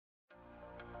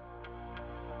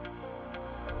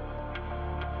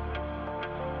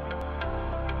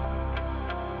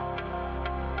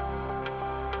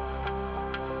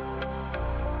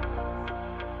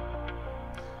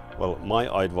Well, my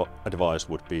advice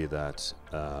would be that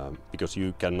because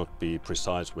you cannot be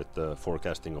precise with the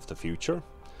forecasting of the future,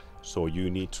 so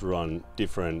you need to run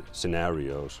different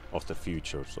scenarios of the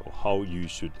future, so how you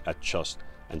should adjust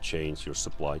and change your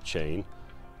supply chain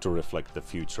to reflect the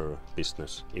future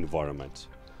business environment.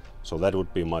 So that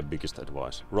would be my biggest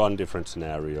advice. Run different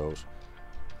scenarios,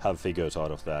 have figures out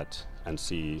of that, and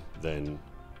see then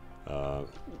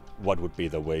what would be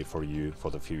the way for you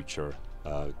for the future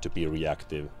to be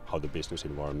reactive, how the business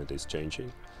environment is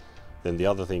changing. Then the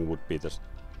other thing would be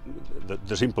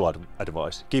the simple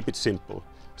advice. Keep it simple.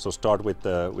 So start with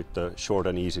the short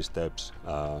and easy steps,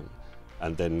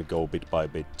 and then go bit by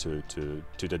bit to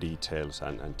the details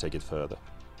and take it further.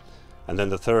 And then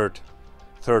the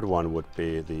third one would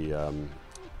be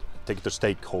take the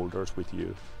stakeholders with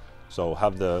you. So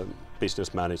have the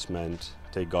business management,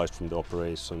 take guys from the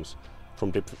operations,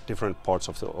 from different parts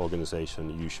of the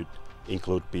organization. You should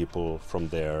include people from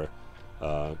there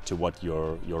to what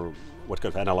kind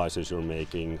of analysis you're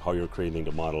making, how you're creating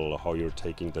the model, how you're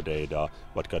taking the data,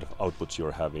 what kind of outputs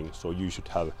you're having. So you should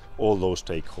have all those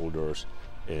stakeholders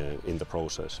in the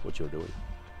process, what you're doing.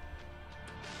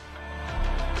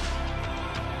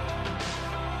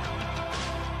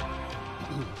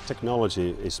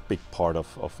 Technology is a big part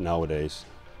of nowadays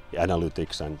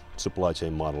analytics and supply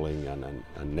chain modeling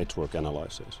and network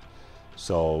analysis.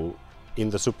 So in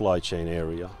the supply chain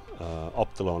area,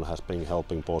 Optilon has been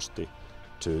helping Posti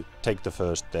to take the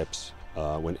first steps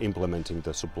when implementing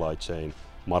the supply chain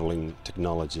modeling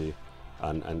technology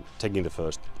and taking the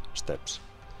first steps.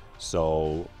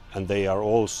 So, and they are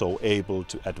also able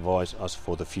to advise us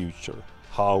for the future,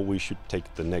 how we should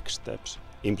take the next steps,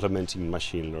 implementing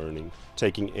machine learning,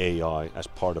 taking AI as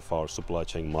part of our supply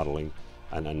chain modeling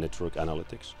and network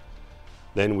analytics.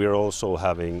 Then we're also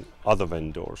having other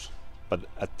vendors, but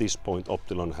at this point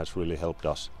Optilon has really helped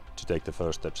us to take the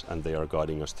first steps, and they are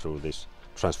guiding us through this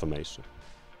transformation.